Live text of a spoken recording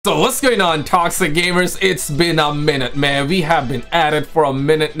So what's going on, toxic gamers? It's been a minute, man. We have been at it for a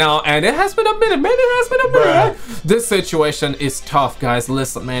minute now, and it has been a minute, man. It has been a minute, right? This situation is tough, guys.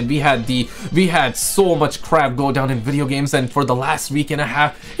 Listen, man, we had so much crap go down in video games, and for the last week and a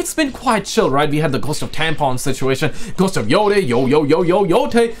half, it's been quite chill, right? We had the Ghost of Tampon situation, Ghost of Yote,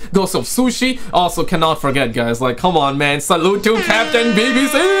 Yote, Ghost of Sushi. Also, cannot forget, guys, like, come on, man. Salute to Captain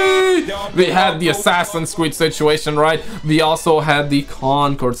BBC. We had the Assassin's Creed situation, right? We also had the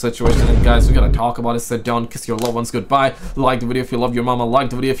Concord situation, and guys, we gotta talk about it. Sit down, kiss your loved ones goodbye, like the video if you love your mama, like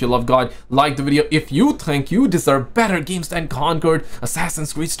the video if you love God, like the video if you think you deserve better games than Concord,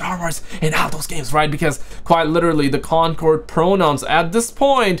 Assassin's Creed, Star Wars, and all those games, right? Because quite literally the Concord pronouns at this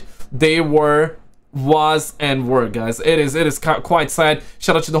point, they were, was, and were, guys. It is quite sad.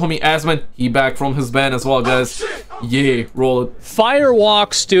 Shout out to the homie Asman, he back from his ban as well, guys. Yeah, roll it.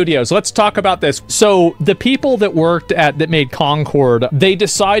 Firewalk Studios. Let's talk about this. So the people that made Concord, they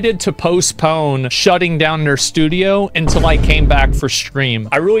decided to postpone shutting down their studio until I came back for stream.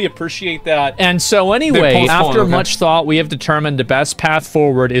 I really appreciate that. And so anyway, after much thought, we have determined the best path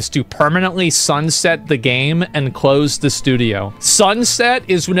forward is to permanently sunset the game and close the studio. Sunset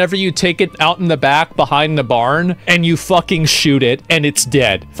is whenever you take it out in the back behind the barn and you fucking shoot it and it's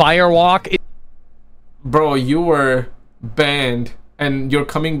dead. Firewalk. Bro, you were banned and you're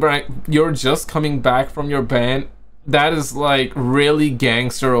coming back. You're just coming back from your ban. That is like really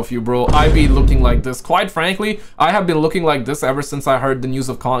gangster of you, bro. I be looking like this. Quite frankly, I have been looking like this ever since I heard the news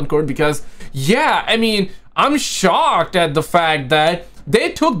of Concord, because yeah, I mean, I'm shocked at the fact that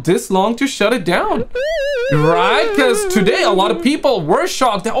they took this long to shut it down, right? Because today a lot of people were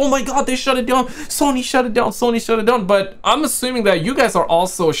shocked that, oh my god, they shut it down, Sony shut it down, Sony shut it down. But I'm assuming that you guys are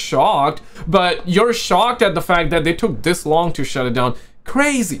also shocked, but you're shocked at the fact that they took this long to shut it down.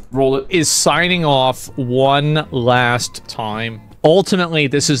 Crazy. Roll it. Is signing off one last time. Ultimately,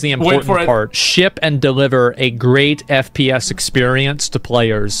 this is the important part. Ship and deliver a great FPS experience to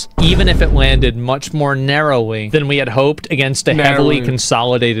players, even if it landed much more narrowly than we had hoped against a heavily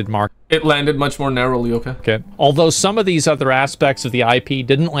consolidated market. It landed much more narrowly, okay. Although some of these other aspects of the IP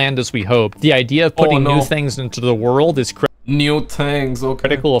didn't land as we hoped, the idea of putting new things into the world is new things, okay.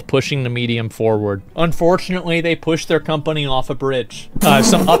 Critical of pushing the medium forward. Unfortunately, they pushed their company off a bridge.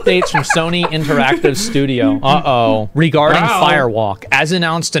 Some updates from Sony Interactive Studio. Regarding Firewalk, as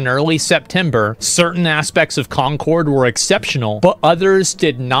announced in early September, certain aspects of Concord were exceptional, but others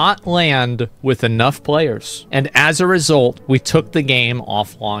did not land with enough players. And as a result, we took the game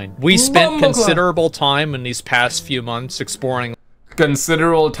offline. We spent considerable time in these past few months exploring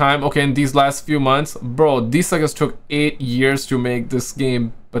considerable time, okay, in these last few months. Bro, these suckers took 8 years to make this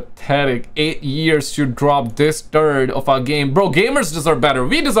game. Pathetic. 8 years to drop this third of our game. Bro, gamers deserve better.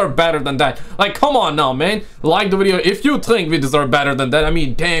 We deserve better than that. Like, come on now, man. Like the video if you think we deserve better than that. I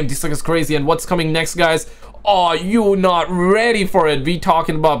mean, damn, these suckers crazy. And what's coming next, guys? Oh, you not ready for it. We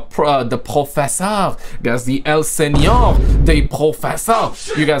talking about the professor, guys, the El Señor, the professor.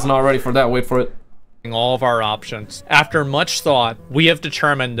 You guys not ready for that? Wait for it. All of our options. After much thought, we have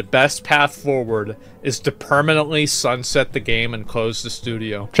determined the best path forward is to permanently sunset the game and close the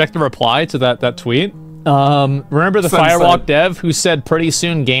studio. Check the reply to that tweet. Remember the Firewalk dev who said pretty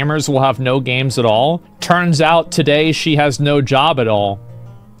soon gamers will have no games at all? Turns out today she has no job at all.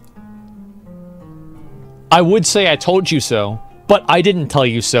 I would say I told you so, but I didn't tell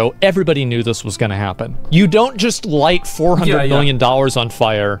you so. Everybody knew this was gonna happen. You don't just light $400 million on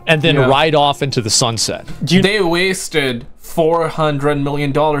fire and then ride off into the sunset. They wasted $400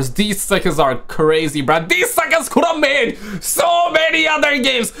 million. These suckers are crazy, bruh. These suckers could have made so many other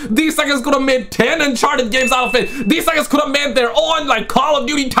games. These suckers could have made 10 Uncharted games out of it. These suckers could have made their own like Call of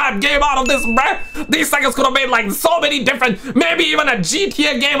Duty type game out of this, bruh. These suckers could have made like so many different, maybe even a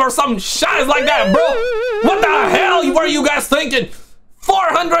GTA game or some shit like that, bro. What the hell were you guys thinking?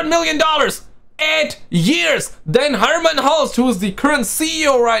 $400 million, 8 years. Then Herman Hulst, who is the current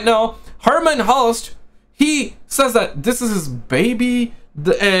CEO right now, Herman Hulst, he says that this is his baby,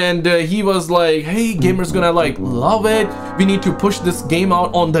 and he was like, hey, gamers gonna like love it. We need to push this game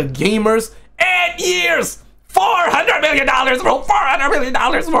out on the gamers. 8 years, $400 million, bro. $400 million,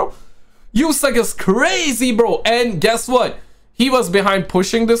 bro. You suckers crazy, bro. And guess what? He was behind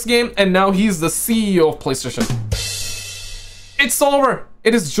pushing this game, and now he's the CEO of PlayStation. It's over.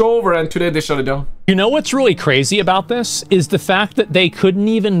 It is over, and today they shut it down. You know what's really crazy about this is the fact that they couldn't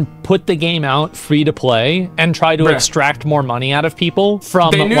even put the game out free to play and try to extract more money out of people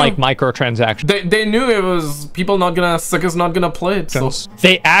from like microtransactions. They knew it was people suckers not gonna play it. So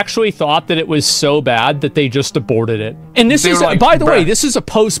they actually thought that it was so bad that they just aborted it. And this is, like, by the way, this is a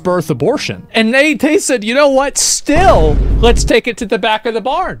post-birth abortion. And they said, you know what? Still, let's take it to the back of the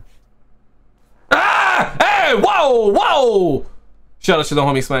barn. Ah! Hey! Whoa! Whoa! Shout out to the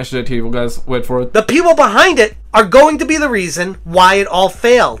homie Smash JT, guys. Wait for it. The people behind it are going to be the reason why it all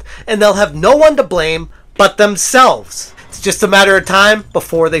failed, and they'll have no one to blame but themselves. It's just a matter of time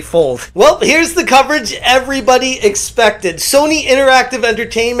before they fold. Well, here's the coverage everybody expected. Sony Interactive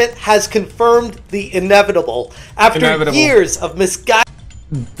Entertainment has confirmed the inevitable. After years of misguided...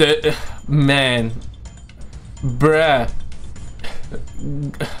 Man. Bruh.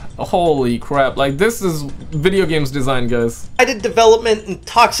 Holy crap, like, this is video games design, guys. Development in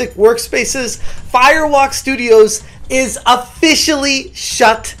toxic workspaces, Firewalk Studios is officially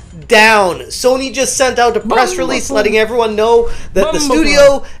shut down. Sony just sent out a press release letting everyone know that the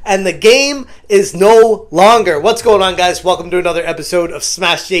studio and the game is no longer. What's going on, guys? Welcome to another episode of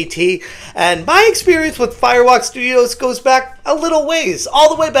Smash JT. And my experience with Firewalk Studios goes back a little ways,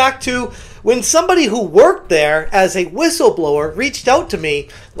 all the way back to when somebody who worked there as a whistleblower reached out to me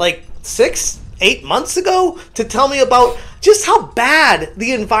like 6-8 months ago to tell me about just how bad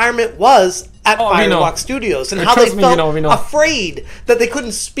the environment was at Firewalk Studios and how they felt afraid that they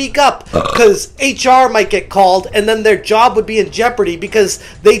couldn't speak up because HR might get called and then their job would be in jeopardy because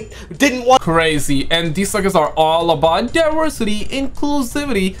they didn't want... Crazy. And these suckers are all about diversity,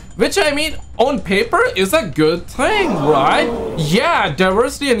 inclusivity, which, I mean, on paper is a good thing, right? Yeah,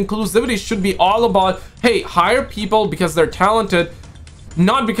 diversity and inclusivity should be all about, hey, hire people because they're talented,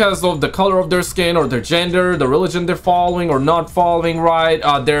 not because of the color of their skin or their gender, the religion they're following or not following, right?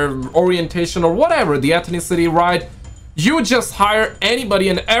 Their orientation or whatever, the ethnicity, right? You just hire anybody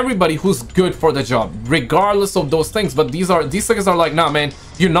and everybody who's good for the job, regardless of those things. But these suckers are like, nah, man,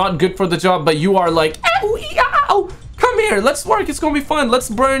 you're not good for the job, but you are like, ow, come here, let's work, it's gonna be fun, let's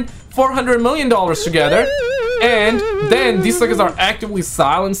burn $400 million together. And then these suckers are actively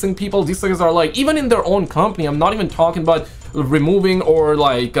silencing people. These suckers are like, even in their own company, I'm not even talking about removing or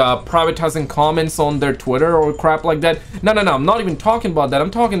like privatizing comments on their Twitter or crap like that. No, I'm not even talking about that.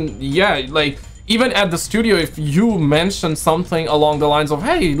 I'm talking, yeah, like, even at the studio, if you mention something along the lines of,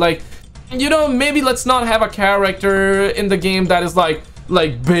 hey, like, you know, maybe let's not have a character in the game that is like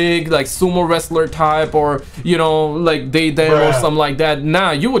big, like sumo wrestler type, or, you know, like them or something like that.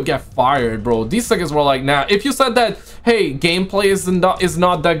 Nah, you would get fired, bro. These suckers were like, nah, if you said that, hey, gameplay is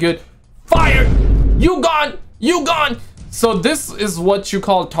not that good, fired, you gone. So this is what you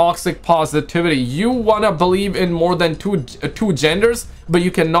call toxic positivity. You want to believe in more than two genders, but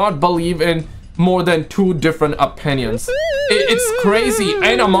you cannot believe in more than 2 different opinions. It's crazy,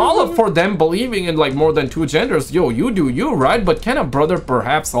 and I'm all up for them believing in like more than 2 genders. Yo, you do you, right? But can a brother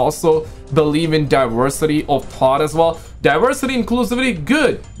perhaps also believe in diversity of thought as well? Diversity, inclusivity,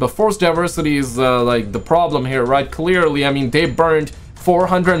 good, but forced diversity is like the problem here, right? Clearly, I mean, they burned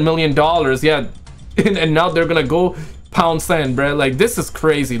 $400 million, yeah, and now they're gonna go pound sand, bro. Like, this is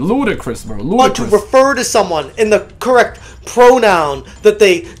crazy, ludicrous, bro. Ludicrous. Want to refer to someone in the correct pronoun that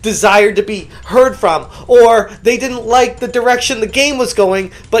they desired to be heard from, or they didn't like the direction the game was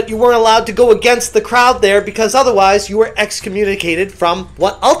going, but you weren't allowed to go against the crowd there because otherwise you were excommunicated from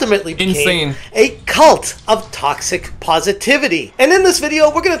what ultimately became a cult of toxic positivity. And in this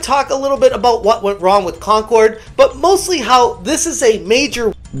video, we're going to talk a little bit about what went wrong with Concord, but mostly how this is a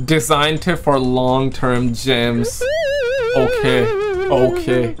major design tip for long-term gems.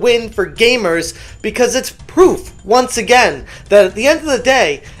 Okay. Win for gamers, because it's proof, once again, that at the end of the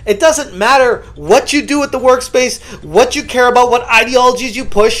day, it doesn't matter what you do at the workspace, what you care about, what ideologies you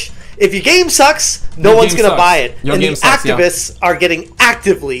push. If your game sucks, no one's going to buy it. And the activists are getting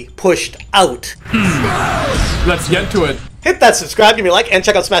actively pushed out. Let's get to it. Hit that subscribe, give me a like, and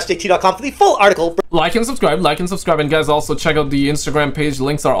check out SmashJT.com for the full article. Like and subscribe, and guys, also check out the Instagram page.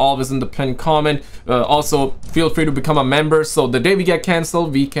 Links are always in the pinned comment. Also, feel free to become a member, so the day we get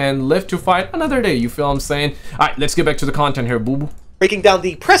cancelled, we can live to fight another day, you feel what I'm saying? Alright, let's get back to the content here, boo-boo. Breaking down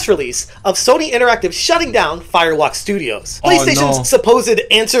the press release of Sony Interactive shutting down Firewalk Studios. PlayStation's supposed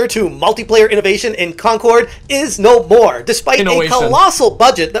answer to multiplayer innovation in Concord is no more, despite a colossal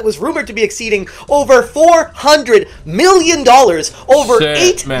budget that was rumored to be exceeding over $400 million over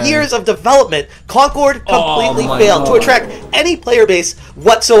 8 years of development. Concord completely failed to attract any player base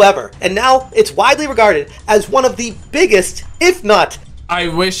whatsoever, and now it's widely regarded as one of the biggest, if not... I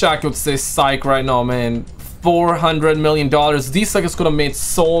wish I could say psych right now, man. $400 million. These suckers could have made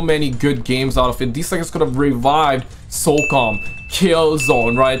so many good games out of it. These suckers could have revived SOCOM,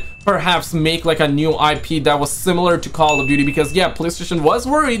 Killzone, right? Perhaps make like a new IP that was similar to Call of Duty, because yeah, PlayStation was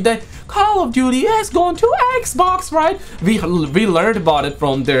worried that Call of Duty is going to Xbox, right? We learned about it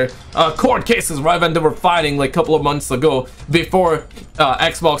from their court cases, right, when they were fighting like a couple of months ago, before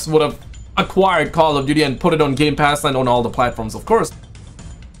Xbox would have acquired Call of Duty and put it on Game Pass and on all the platforms, of course.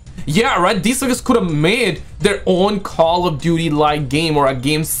 Yeah, right, these suckers could have made their own Call of Duty like game, or a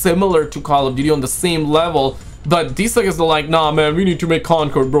game similar to Call of Duty on the same level. But these suckers are like, nah man, we need to make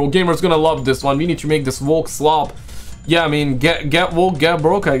Concord, bro. Gamers gonna love this one. We need to make this woke slop. Yeah, I mean, get woke, get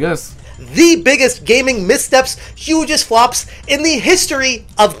broke, I guess. The biggest gaming missteps, hugest flops in the history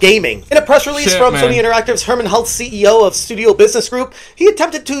of gaming. In a press release from Sony Interactive's Herman Hulst, CEO of Studio Business Group, he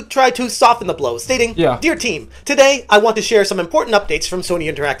attempted to try to soften the blow, stating, Dear team, today I want to share some important updates from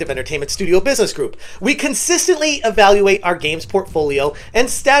Sony Interactive Entertainment Studio Business Group. We consistently evaluate our games portfolio and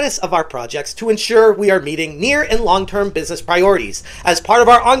status of our projects to ensure we are meeting near and long-term business priorities. As part of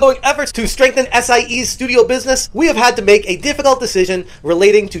our ongoing efforts to strengthen SIE's studio business, we have had to make a difficult decision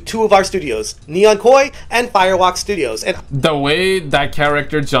relating to two of our studios, Neon Koi and Firewalk Studios. And the way that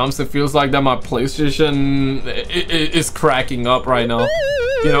character jumps, it feels like that my PlayStation is cracking up right now.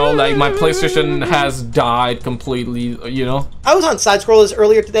 You know, like my PlayStation has died completely, you know? I was on Side Scrollers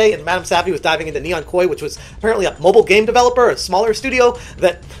earlier today, and Madam Savvy was diving into Neon Koi, which was apparently a mobile game developer, a smaller studio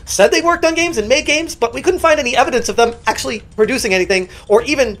that said they worked on games and made games, but we couldn't find any evidence of them actually producing anything or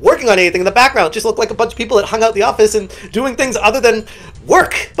even working on anything in the background. It just looked like a bunch of people that hung out in the office and doing things other than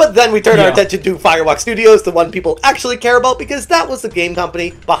work. But then we turned our attention to Firewalk Studios, the one people actually care about, because that was the game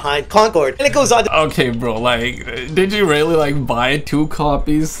company behind Concord. And it goes on to— Okay, bro, like, did you really, like, buy 2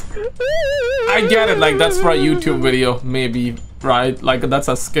 copies? I get it, like, that's for a YouTube video, maybe, right? Like, that's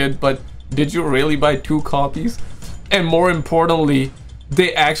a skit, but did you really buy 2 copies? And more importantly,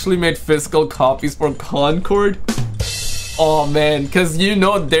 they actually made physical copies for Concord? Oh, man, because, you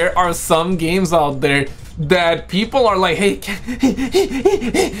know, there are some games out there that people are like, hey,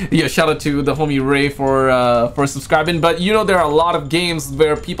 yeah, shout out to the homie Ray for subscribing. But you know, there are a lot of games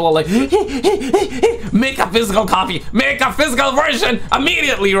where people are like, make a physical copy, make a physical version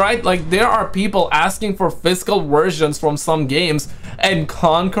immediately, right? Like, there are people asking for physical versions from some games, and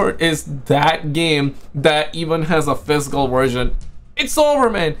Concord is that game that even has a physical version. It's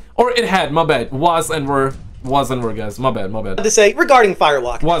over, man. Or it had, my bad, wasn't were, guys. My bad. To say regarding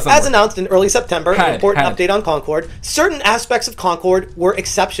Firewalk, as announced in early September, an important update on Concord, certain aspects of Concord were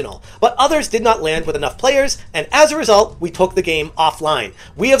exceptional, but others did not land with enough players, and as a result, we took the game offline.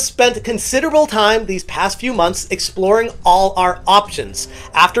 We have spent considerable time these past few months exploring all our options.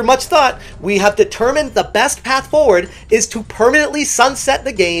 After much thought, we have determined the best path forward is to permanently sunset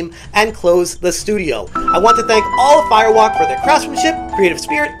the game and close the studio. I want to thank all of Firewalk for their craftsmanship, creative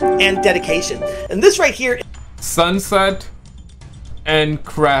spirit, and dedication. And this right here— sunset and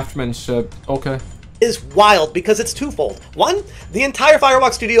craftsmanship. Okay. Is wild because it's twofold. One, the entire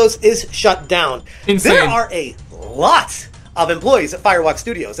Firewalk Studios is shut down. Insane. There are a lot of employees at Firewalk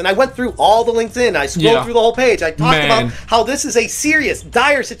Studios, and I went through all the LinkedIn, I scrolled through the whole page, I talked about how this is a serious,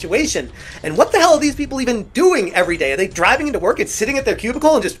 dire situation, and what the hell are these people even doing every day? Are they driving into work and sitting at their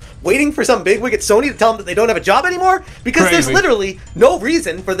cubicle and just waiting for some bigwig at Sony to tell them that they don't have a job anymore? Because there's literally no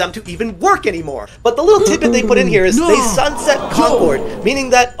reason for them to even work anymore. But the little tidbit they put in here is they sunset Concord, meaning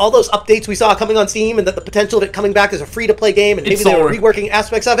that all those updates we saw coming on Steam and that the potential of it coming back as a free-to-play game, and maybe they were reworking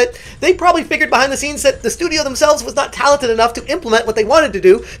aspects of it, they probably figured behind the scenes that the studio themselves was not talented enough to implement what they wanted to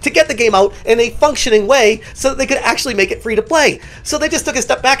do to get the game out in a functioning way so that they could actually make it free to play. So they just took a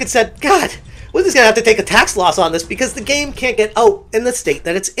step back and said, God, we're just gonna have to take a tax loss on this because the game can't get out in the state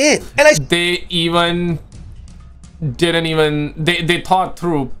that it's in. And they even didn't even, they thought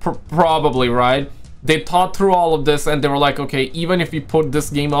through, probably, right? They thought through all of this and they were like, okay, even if we put this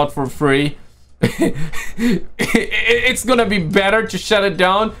game out for free, it's gonna be better to shut it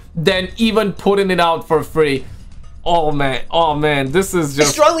down than even putting it out for free. Oh man, this is just—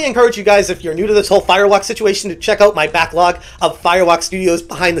 I strongly encourage you guys, if you're new to this whole Firewalk situation, to check out my backlog of Firewalk Studios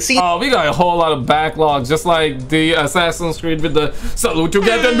behind the scenes. Oh, we got a whole lot of backlogs, just like the Assassin's Creed with the Salute to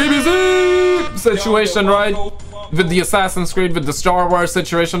Captain BBC situation, right? With the Assassin's Creed, with the Star Wars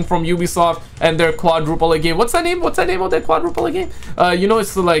situation from Ubisoft and their quadruple A game. What's that name? What's the name of that quadruple A game? You know,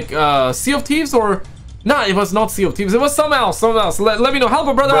 it's like Sea of Thieves, or— nah, it was not Sea of Thieves. It was something else. Let me know. Help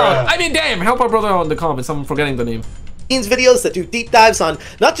a brother out. I mean, damn, help a brother out in the comments. I'm forgetting the name. Videos that do deep dives on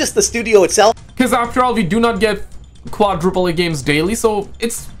not just the studio itself. Because after all, we do not get quadruple A games daily, so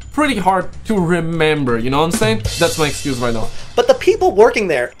it's pretty hard to remember, you know what I'm saying? That's my excuse right now. But the people working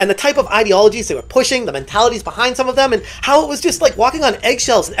there and the type of ideologies they were pushing, the mentalities behind some of them, and how it was just like walking on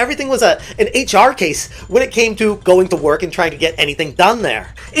eggshells and everything was an HR case when it came to going to work and trying to get anything done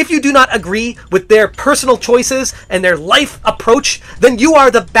there. If you do not agree with their personal choices and their life approach, then you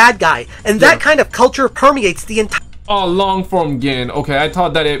are the bad guy. And that kind of culture permeates the entire... Oh, long-form gain. Okay, I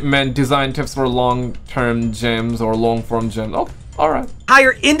thought that it meant design tips for long-term gems or long-form gems. Okay, alright.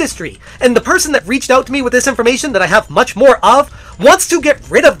 Entire industry. And the person that reached out to me with this information that I have much more of wants to get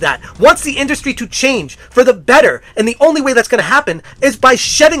rid of that, wants the industry to change for the better. And the only way that's going to happen is by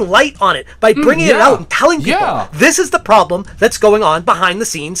shedding light on it, by bringing it out and telling people this is the problem that's going on behind the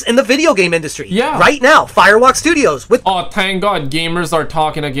scenes in the video game industry. Right now, Firewalk Studios with... Oh, thank God gamers are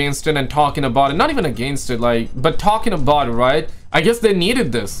talking against it and talking about it. Not even against it, like, but talking about it, right? I guess they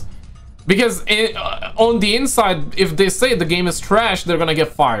needed this. Because on the inside, if they say the game is trash, they're gonna get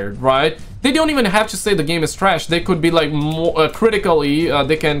fired, right? They don't even have to say the game is trash. They could be like more critically,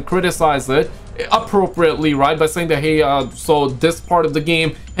 they can criticize it appropriately, right? By saying that, hey, so this part of the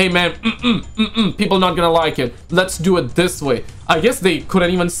game, hey man, people not gonna like it. Let's do it this way. I guess they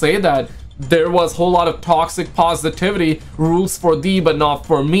couldn't even say that. There was a whole lot of toxic positivity, rules for thee but not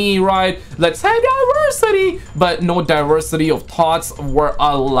for me, right? Let's have diversity, but no diversity of thoughts were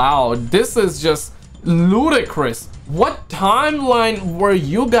allowed. This is just ludicrous. What timeline were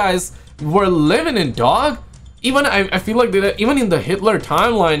you guys living in, dog? Even I feel like even in the Hitler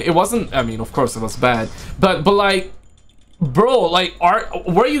timeline, it wasn't, I mean, of course it was bad, but like, bro, like,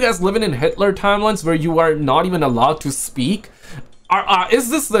 were you guys living in Hitler timelines where you are not even allowed to speak? Is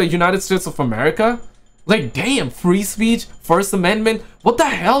this the United States of America? Like, damn, free speech, First Amendment, what the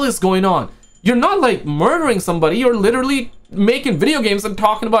hell is going on? You're not like murdering somebody, you're literally making video games and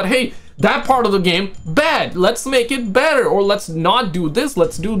talking about, hey, that part of the game, bad, let's make it better, or let's not do this,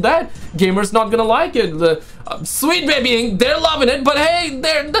 let's do that. Gamers not gonna like it. The Sweet Baby Inc., they're loving it, but hey,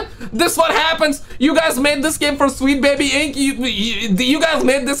 this what happens. You guys made this game for Sweet Baby Inc., you guys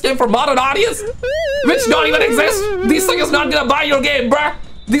made this game for modern audience, which don't even exist. These thing is not gonna buy your game, bruh.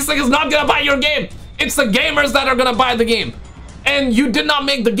 These thing is not gonna buy your game. It's the gamers that are gonna buy the game. And you did not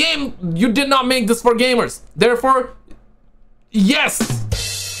make the game, you did not make this for gamers. Therefore, yes,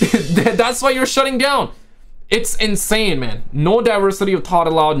 that's why you're shutting down. It's insane, man. No diversity of thought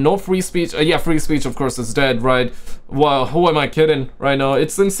allowed, no free speech. Yeah, free speech, of course, is dead, right? Well, who am I kidding right now?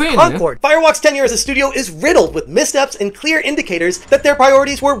 It's insane, Concord. Man. Firewalk's tenure as a studio is riddled with missteps and clear indicators that their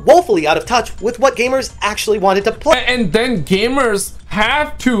priorities were woefully out of touch with what gamers actually wanted to play. And then gamers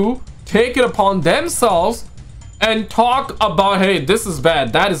have to take it upon themselves and talk about, hey, this is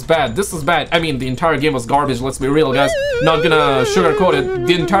bad, that is bad, this is bad. I mean, the entire game was garbage, let's be real, guys. Not gonna sugarcoat it.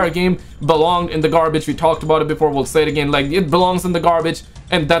 The entire game belonged in the garbage. We talked about it before, we'll say it again. Like, it belongs in the garbage,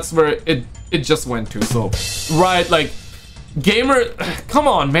 and that's where it just went to. So, right, like, gamer, come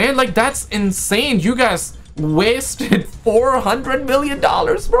on, man. Like, that's insane. You guys wasted $400 million,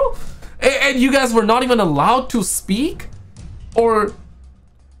 bro. And you guys were not even allowed to speak or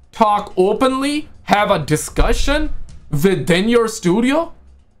talk openly, have a discussion within your studio.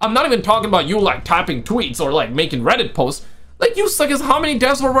 I'm not even talking about you like typing tweets or like making Reddit posts. Like, you suckers, how many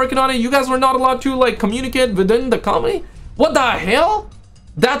devs were working on it? You guys were not allowed to like communicate within the company? What the hell?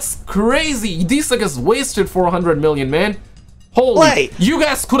 That's crazy. These suckers wasted 400 million, man. Holy, you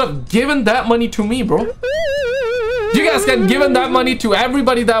guys could have given that money to me, bro. You guys can given that money to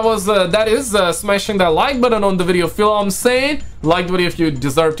everybody that was smashing that like button on the video. Feel what I'm saying? Like the video if you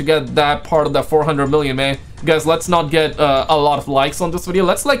deserve to get that part of that 400 million, man. Guys, let's not get a lot of likes on this video.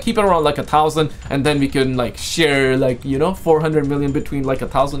 Let's like keep it around like 1,000, and then we can like share like, you know, 400 million between like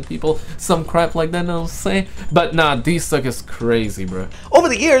 1,000 people, some crap like that, you know what I'm saying? But nah, these suck is crazy, bro. Over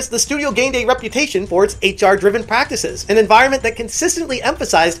the years, the studio gained a reputation for its HR-driven practices, an environment that consistently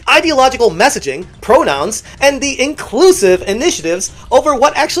emphasized ideological messaging, pronouns, and the inclusive initiatives over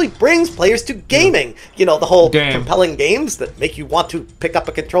what actually brings players to gaming. You know, the whole compelling games that make you want to pick up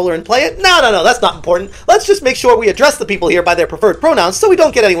a controller and play it. No, that's not important. Let's just make sure we address the people here by their preferred pronouns so we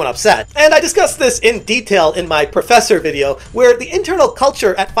don't get anyone upset. And I discussed this in detail in my Professor video, where the internal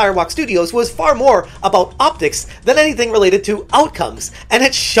culture at Firewalk Studios was far more about optics than anything related to outcomes. And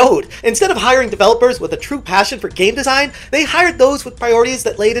it showed. Instead of hiring developers with a true passion for game design, they hired those with priorities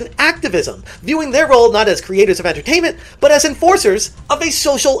that laid in activism, viewing their role not as creators of entertainment, but as enforcers of a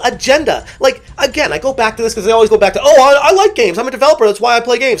social agenda. Like, again, I go back to this because they always go back to, oh, I like games, I'm a developer, that's why I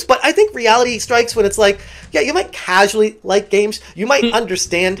play games. But I think reality strikes when it's like, yeah, you might casually like games, you might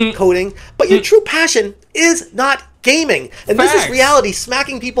understand coding, but your true passion is not gaming. And this is reality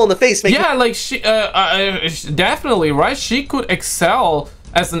smacking people in the face. Yeah, like, she definitely, right? She could excel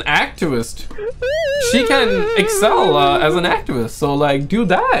as an activist. She can excel as an activist. So like, do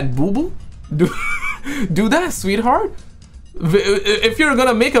that, boo boo. Do that, sweetheart. If you're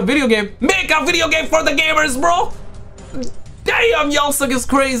gonna make a video game for the gamers, bro. Damn, y'all suck is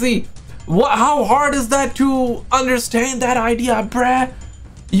crazy. How hard is that to understand that idea, bruh?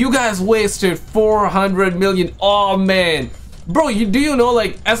 You guys wasted 400 million. Oh man, bro, do you know,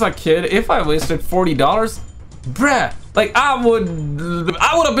 like, as a kid, if I wasted $40, bruh, like, I would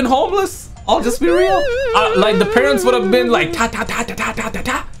have been homeless. I'll just be real. Like, the parents would have been like ta,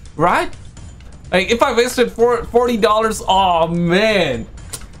 right? Like, if I wasted $40, oh man.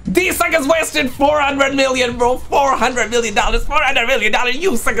 These suckers wasted 400 million, bro. $400 million, $400 million.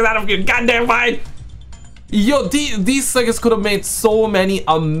 You suckers out of your goddamn mind. Yo, these suckers could have made so many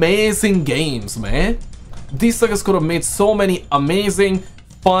amazing games, man. These suckers could have made so many amazing,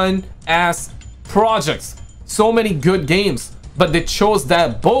 fun-ass projects. So many good games. But they chose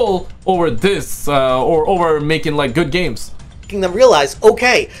that bull over this, or over making, like, good games. Them realize,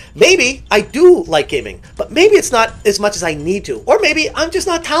 okay, maybe I do like gaming, but maybe it's not as much as I need to, or maybe I'm just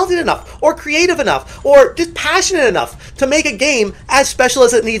not talented enough, or creative enough, or just passionate enough to make a game as special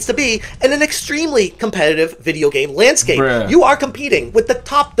as it needs to be in an extremely competitive video game landscape. Bruh. You are competing with the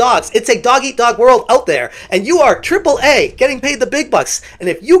top dogs. It's a dog-eat-dog world out there, and you are AAA, getting paid the big bucks, and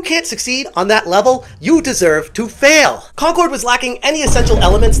if you can't succeed on that level, you deserve to fail. Concord was lacking any essential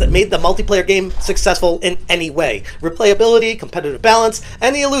elements that made the multiplayer game successful in any way. Replayability, competitive balance,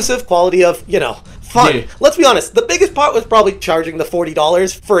 and the elusive quality of, you know, fun. Yeah. Let's be honest, the biggest part was probably charging the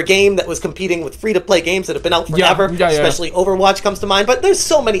 $40 for a game that was competing with free-to-play games that have been out forever, especially Overwatch comes to mind, but there's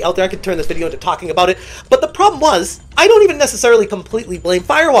so many out there. I could turn this video into talking about it, but the problem was, I don't even necessarily completely blame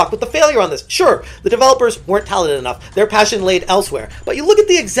Firewalk with the failure on this. Sure, the developers weren't talented enough, their passion laid elsewhere, but you look at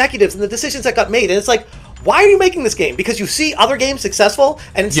the executives and the decisions that got made, and it's like, why are you making this game? Because you see other games successful,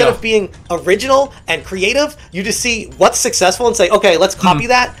 and instead of being original and creative, you just see what's successful and say, okay, let's copy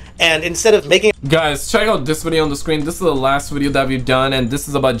that, and instead of making... Guys, check out this video on the screen. This is the last video that we've done, and this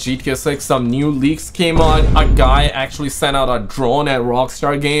is about GTA 6. Some new leaks came on. A guy actually sent out a drone at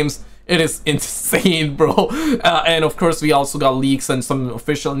Rockstar Games. It is insane, bro. And of course, we also got leaks and some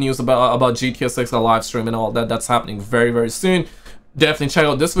official news about GTA 6, a live stream and all that. That's happening very, very soon. Definitely check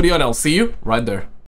out this video, and I'll see you right there.